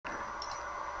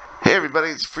Hey everybody,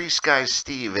 it's FrSky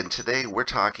Steve, and today we're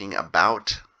talking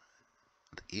about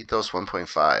Ethos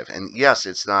 1.5. And yes,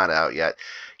 it's not out yet.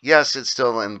 Yes, it's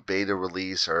still in beta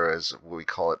release, or as we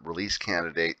call it, release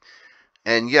candidate.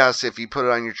 And yes, if you put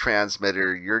it on your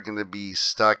transmitter, you're going to be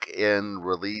stuck in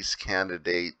release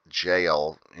candidate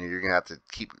jail. And you're going to have to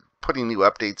keep putting new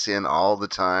updates in all the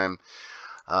time.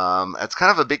 It's kind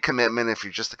of a big commitment if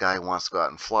you're just a guy who wants to go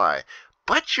out and fly.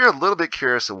 But you're a little bit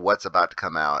curious of what's about to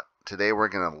come out. Today we're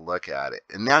going to look at it.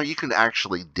 And now you can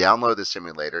actually download the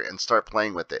simulator and start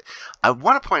playing with it. I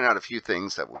want to point out a few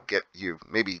things that will get you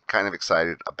maybe kind of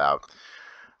excited about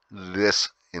this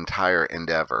entire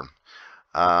endeavor.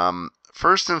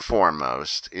 First and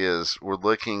foremost is we're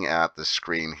looking at the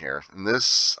screen here. And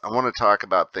this, I want to talk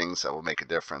about things that will make a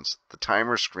difference. The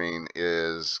timer screen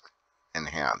is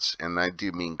enhanced, and I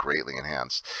do mean greatly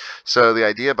enhanced. So the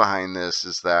idea behind this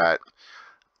is that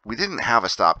we didn't have a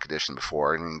stop condition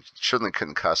before, and you certainly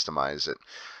couldn't customize it.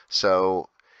 So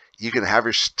you can have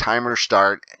your timer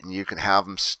start, and you can have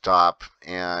them stop,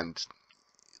 and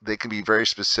they can be very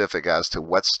specific as to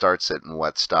what starts it and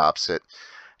what stops it,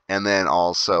 and then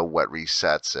also what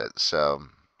resets it. So,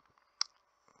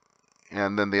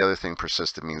 and then the other thing,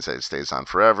 persistent, means that it stays on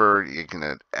forever. You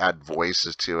can add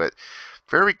voices to it.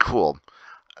 Very cool.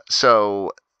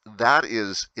 So that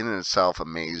is in itself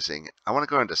amazing. I want to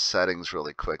go into settings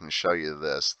really quick and show you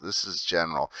this. This is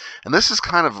general. And this is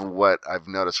kind of what I've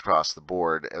noticed across the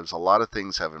board, as a lot of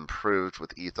things have improved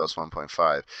with Ethos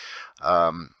 1.5.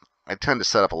 I tend to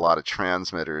set up a lot of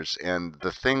transmitters, and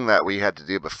the thing that we had to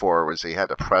do before was you had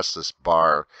to press this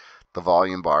bar, the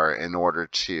volume bar, in order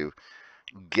to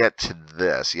get to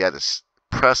this. You had to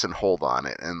press and hold on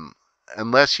it, and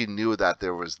unless you knew that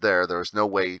there was no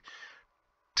way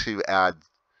to add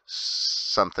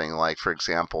something like, for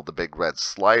example, the big red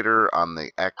slider on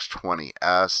the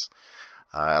X20S.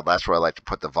 That's where I like to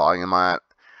put the volume at.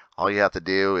 All you have to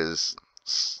do is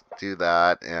do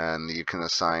that, and you can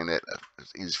assign it.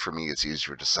 For me, it's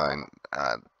easier to assign.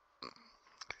 I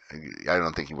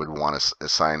don't think you would want to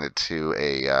assign it to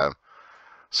a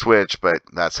switch, but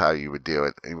that's how you would do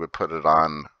it. You would put it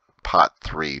on pot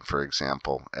 3, for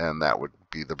example, and that would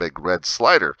be the big red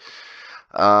slider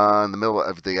in the middle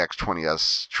of the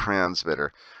X20S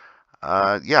transmitter.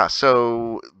 Yeah,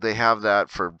 so they have that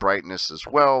for brightness as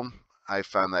well. I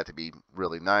found that to be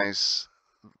really nice.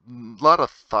 A lot of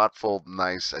thoughtful,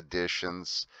 nice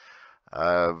additions.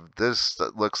 This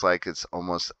looks like it's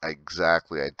almost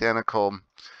exactly identical.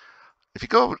 If you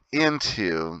go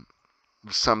into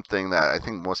something that I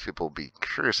think most people will be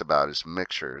curious about is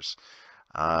mixers,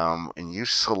 and you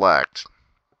select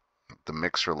the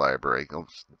mixer library, you'll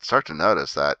start to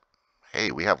notice that, hey,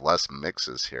 we have less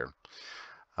mixes here.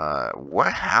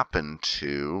 What happened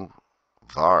to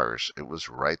VARs? It was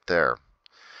right there.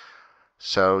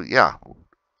 So yeah,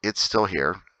 it's still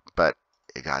here, but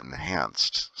it got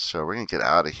enhanced. So we're going to get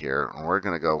out of here, and we're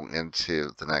going to go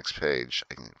into the next page.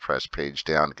 I can press page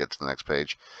down to get to the next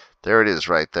page. There it is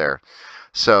right there.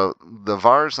 So the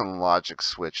VARs and logic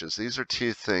switches, these are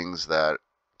two things that,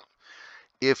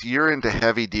 if you're into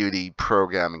heavy-duty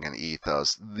programming in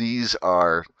Ethos, these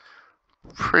are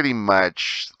pretty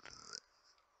much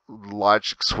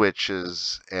logic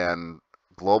switches and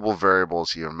global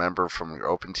variables you remember from your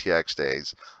OpenTX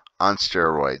days on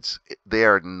steroids. They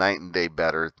are night and day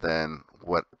better than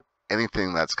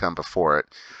anything that's come before it.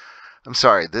 I'm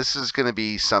sorry, this is going to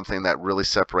be something that really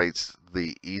separates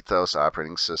the Ethos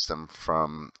operating system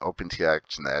from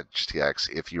OpenTX and EdgeTX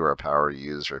if you're a power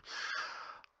user.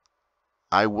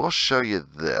 I will show you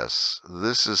this.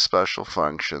 This is special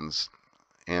functions,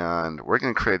 and we're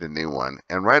going to create a new one.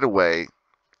 And right away,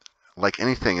 like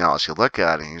anything else, you look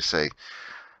at it and you say,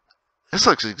 this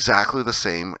looks exactly the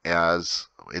same as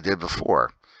it did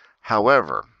before.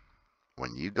 However,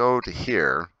 when you go to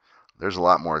here, there's a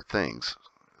lot more things.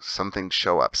 Some things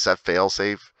show up. Set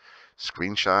failsafe,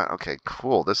 screenshot. Okay,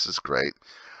 cool. This is great.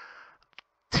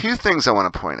 Two things I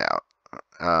want to point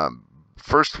out.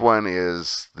 First one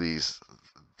is these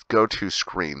go-to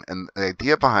screen, and the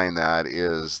idea behind that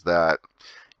is that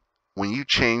when you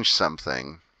change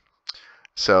something,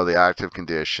 so the active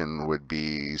condition would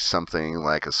be something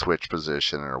like a switch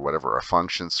position or whatever, a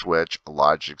function switch, a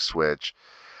logic switch,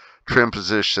 trim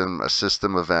position, a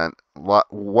system event.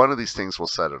 One of these things will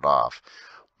set it off.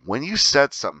 When you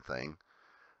set something,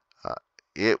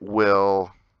 it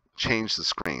will change the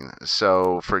screen.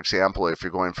 So for example, if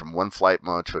you're going from one flight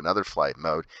mode to another flight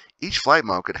mode, each flight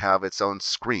mode could have its own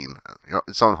screen,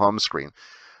 its own home screen.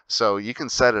 So you can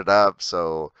set it up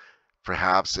so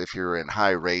perhaps if you're in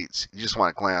high rates, you just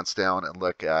want to glance down and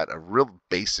look at a real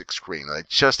basic screen that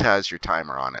just has your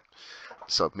timer on it.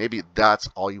 So maybe that's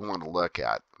all you want to look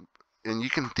at. And you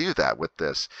can do that with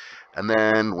this. And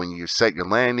then when you set your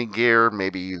landing gear,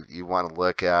 maybe you want to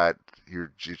look at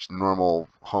your just normal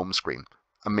home screen.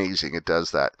 Amazing, it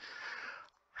does that.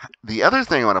 The other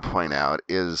thing I want to point out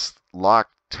is lock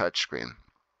touchscreen.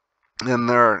 And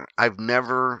I've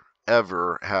never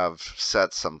ever have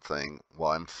set something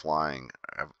while I'm flying.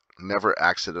 I've never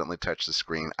accidentally touched the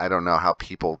screen. I don't know how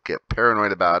people get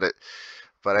paranoid about it,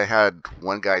 but I had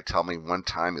one guy tell me one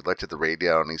time, he looked at the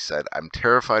radio and he said, I'm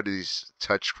terrified of these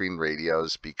touchscreen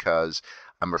radios because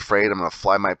I'm afraid I'm going to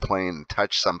fly my plane and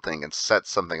touch something and set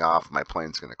something off and my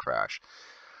plane's going to crash.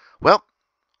 Well,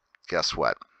 guess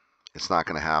what? It's not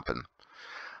going to happen.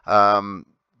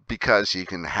 Because you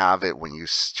can have it when you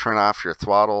turn off your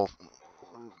throttle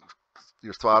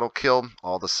kill,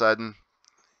 all of a sudden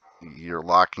you're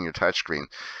locking your touchscreen.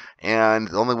 And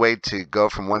the only way to go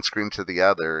from one screen to the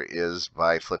other is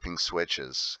by flipping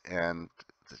switches. And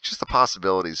just the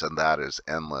possibilities on that is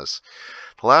endless.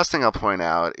 The last thing I'll point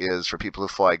out is for people who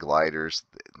fly gliders,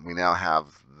 we now have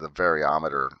the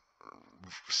variometer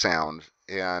sound.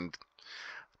 And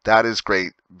that is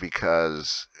great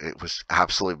because it was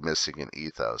absolutely missing in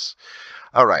Ethos.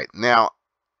 All right, now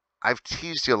I've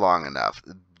teased you long enough.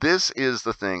 This is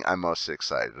the thing I'm most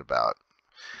excited about.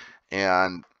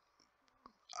 And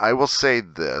I will say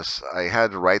this, I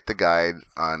had to write the guide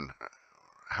on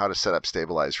how to set up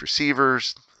stabilized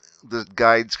receivers. The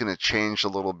guide's going to change a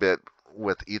little bit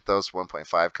with Ethos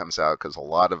 1.5 comes out because a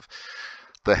lot of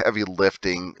the heavy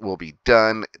lifting will be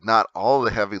done. Not all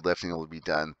the heavy lifting will be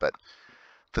done, but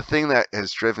the thing that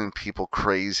has driven people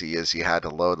crazy is you had to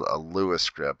load a Lewis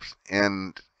script.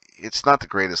 And it's not the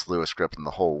greatest Lewis script in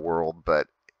the whole world, but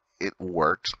it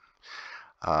worked.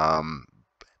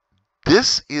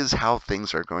 This is how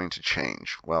things are going to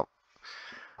change. Well,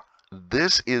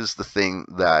 this is the thing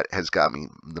that has got me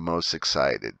the most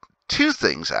excited. Two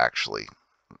things, actually.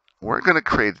 We're going to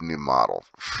create a new model.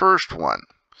 First one,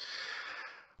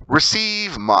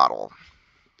 receive model.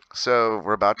 So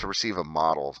we're about to receive a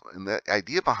model. And the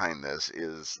idea behind this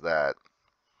is that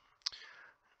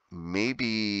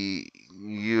maybe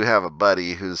you have a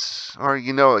buddy who's, or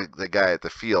you know the guy at the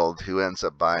field who ends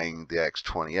up buying the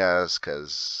X20S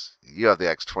because you have the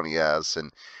X20S,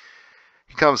 and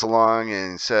he comes along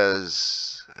and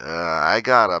says, I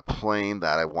got a plane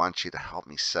that I want you to help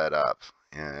me set up.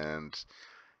 And,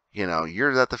 you know,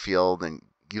 you're at the field and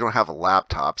you don't have a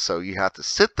laptop, so you have to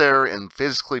sit there and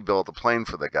physically build a plane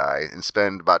for the guy and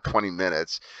spend about 20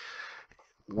 minutes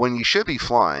when you should be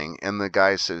flying. And the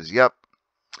guy says, yep,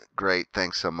 great,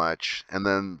 thanks so much. And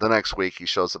then the next week he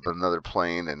shows up in another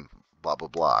plane and blah, blah,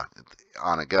 blah.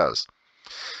 On it goes.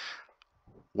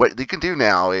 What you can do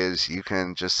now is you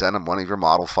can just send him one of your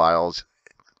model files,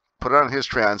 put it on his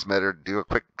transmitter, do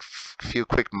a few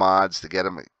quick mods to get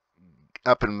him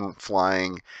up and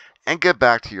flying, and get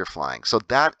back to your flying. So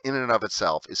that in and of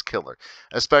itself is killer.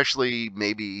 Especially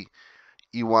maybe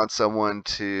you want someone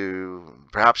to,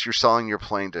 perhaps you're selling your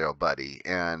plane to a buddy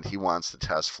and he wants to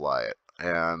test fly it.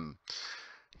 And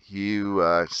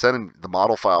you send him the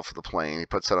model file for the plane, he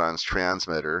puts it on his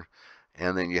transmitter,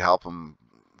 and then you help him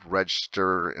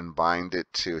register and bind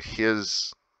it to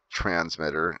his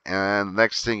transmitter, and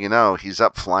next thing you know, he's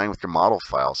up flying with your model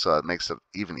file, so it makes it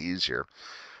even easier.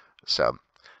 So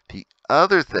the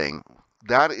other thing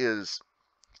that is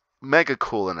mega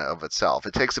cool in and of itself,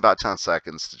 it takes about 10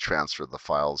 seconds to transfer the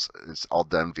files. It's all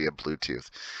done via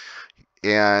Bluetooth,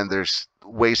 and there's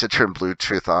ways to turn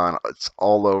Bluetooth on. It's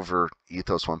all over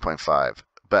Ethos 1.5,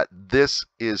 but this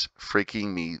is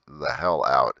freaking me the hell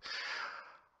out.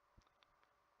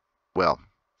 Well,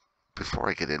 before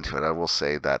I get into it, I will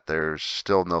say that there's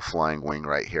still no flying wing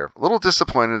right here. A little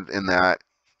disappointed in that.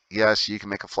 Yes, you can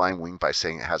make a flying wing by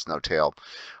saying it has no tail.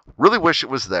 Really wish it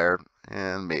was there,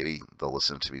 and maybe they'll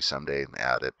listen to me someday and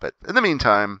add it. But in the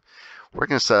meantime, we're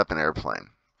going to set up an airplane.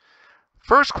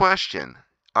 First question,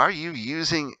 are you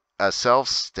using a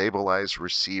self-stabilized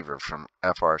receiver from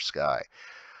FrSky?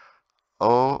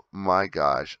 Oh my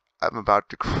gosh, I'm about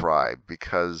to cry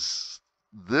because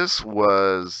this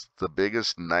was the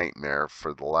biggest nightmare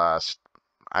for the last,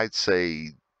 I'd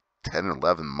say, 10 or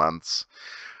 11 months.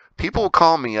 People would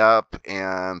call me up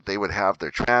and they would have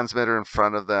their transmitter in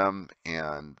front of them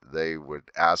and they would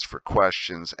ask for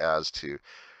questions as to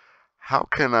how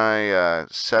can I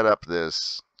set up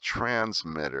this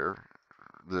transmitter,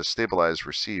 the stabilized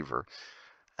receiver,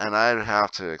 and I'd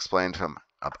have to explain to them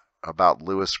about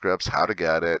Lewis scripts, how to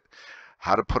get it,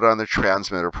 how to put it on their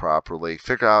transmitter properly,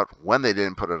 figure out when they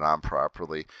didn't put it on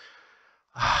properly.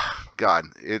 God,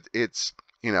 it's,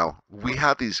 you know, we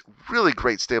have these really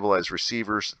great stabilized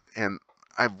receivers, and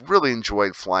I've really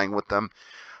enjoyed flying with them.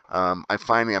 I'm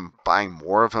finding I'm buying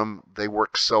more of them. They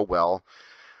work so well.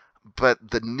 But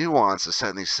the nuance of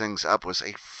setting these things up was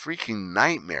a freaking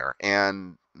nightmare.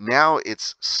 And now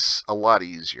it's a lot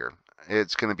easier.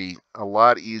 It's going to be a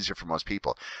lot easier for most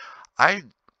people. I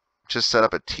just set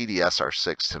up a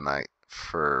TDSR6 tonight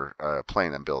for a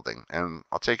plane I'm building. And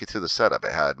I'll take you through the setup.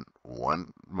 It had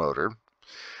one motor.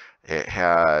 It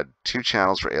had 2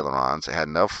 channels for ailerons. It had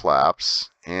no flaps.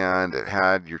 And it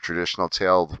had your traditional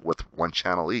tail with 1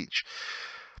 channel each.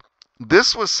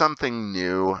 This was something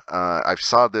new. I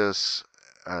saw this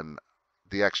on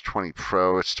the X20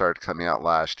 Pro. It started coming out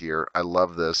last year. I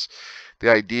love this.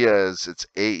 The idea is it's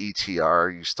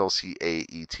AETR. You still see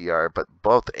AETR, but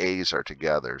both A's are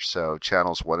together. So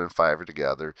channels 1 and 5 are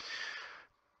together.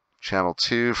 Channel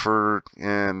 2 for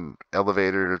an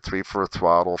elevator, 3 for a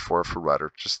throttle, 4 for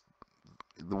rudder. Just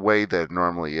the way that it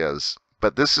normally is.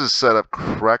 But this is set up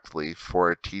correctly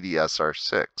for a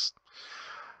TDSR6.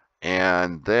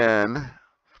 And then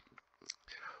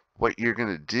what you're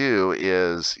going to do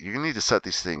is you're going to need to set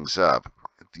these things up.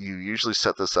 You usually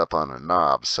set this up on a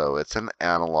knob. So it's an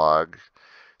analog,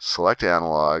 select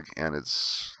analog, and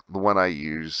it's the one I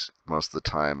use most of the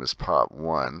time is pot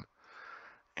 1.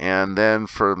 And then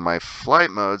for my flight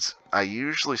modes, I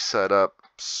usually set up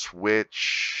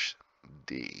switch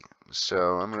D.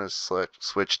 So I'm going to select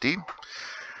switch D.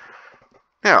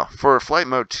 Now, for flight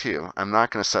mode 2, I'm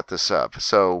not going to set this up.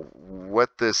 So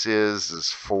what this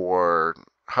is for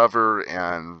hover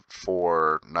and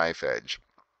for knife edge,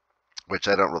 which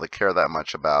I don't really care that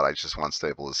much about. I just want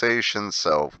stabilization,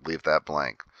 so leave that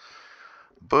blank.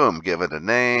 Boom, give it a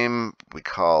name. We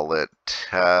call it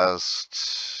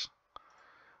test,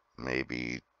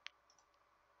 maybe,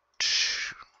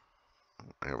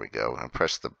 there we go. I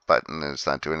press the button and it's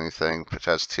not doing anything.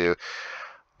 Test 2.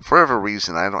 For whatever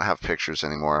reason, I don't have pictures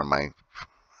anymore on my,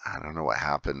 I don't know what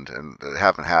happened, and I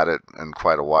haven't had it in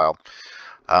quite a while.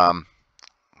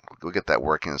 We'll get that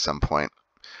working at some point.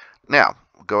 Now,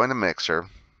 go into Mixer,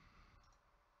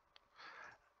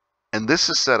 and this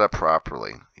is set up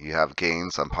properly. You have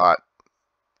gains on pot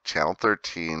channel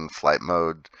 13, flight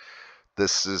mode.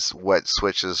 This is what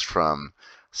switches from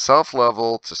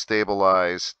self-level to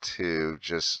stabilize to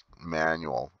just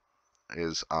manual.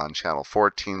 Is on channel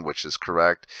 14, which is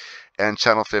correct, and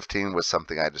channel 15 was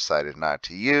something I decided not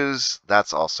to use.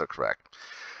 That's also correct.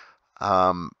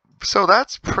 So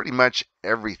that's pretty much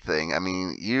everything. I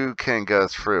mean, you can go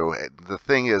through. The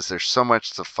thing is, there's so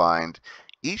much to find.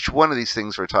 Each one of these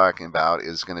things we're talking about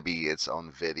is going to be its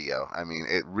own video. I mean,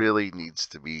 it really needs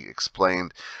to be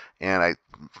explained, and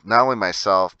not only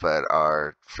myself, but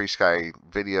our FrSky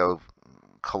video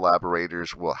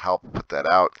collaborators will help put that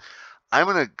out. I'm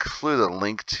going to include a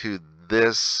link to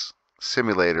this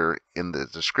simulator in the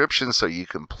description so you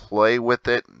can play with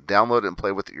it, download it and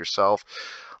play with it yourself.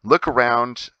 Look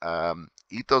around.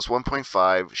 Ethos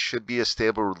 1.5 should be a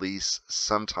stable release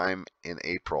sometime in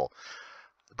April.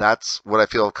 That's what I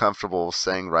feel comfortable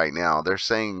saying right now. They're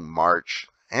saying March,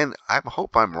 and I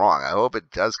hope I'm wrong. I hope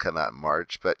it does come out in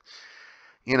March, but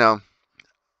you know,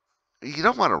 you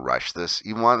don't want to rush this.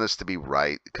 You want this to be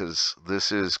right, because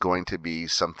this is going to be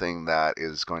something that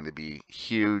is going to be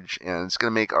huge, and it's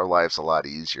going to make our lives a lot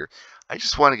easier. I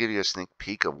just want to give you a sneak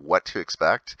peek of what to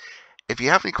expect. If you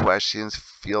have any questions,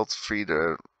 feel free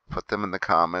to put them in the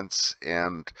comments,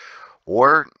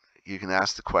 or you can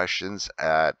ask the questions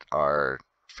at our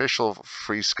official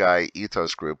FrSky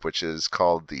Ethos group, which is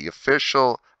called the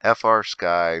official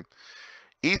FrSky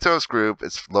Ethos group.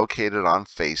 It's located on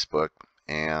Facebook,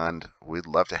 and we'd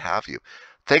love to have you.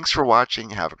 Thanks for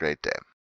watching. Have a great day.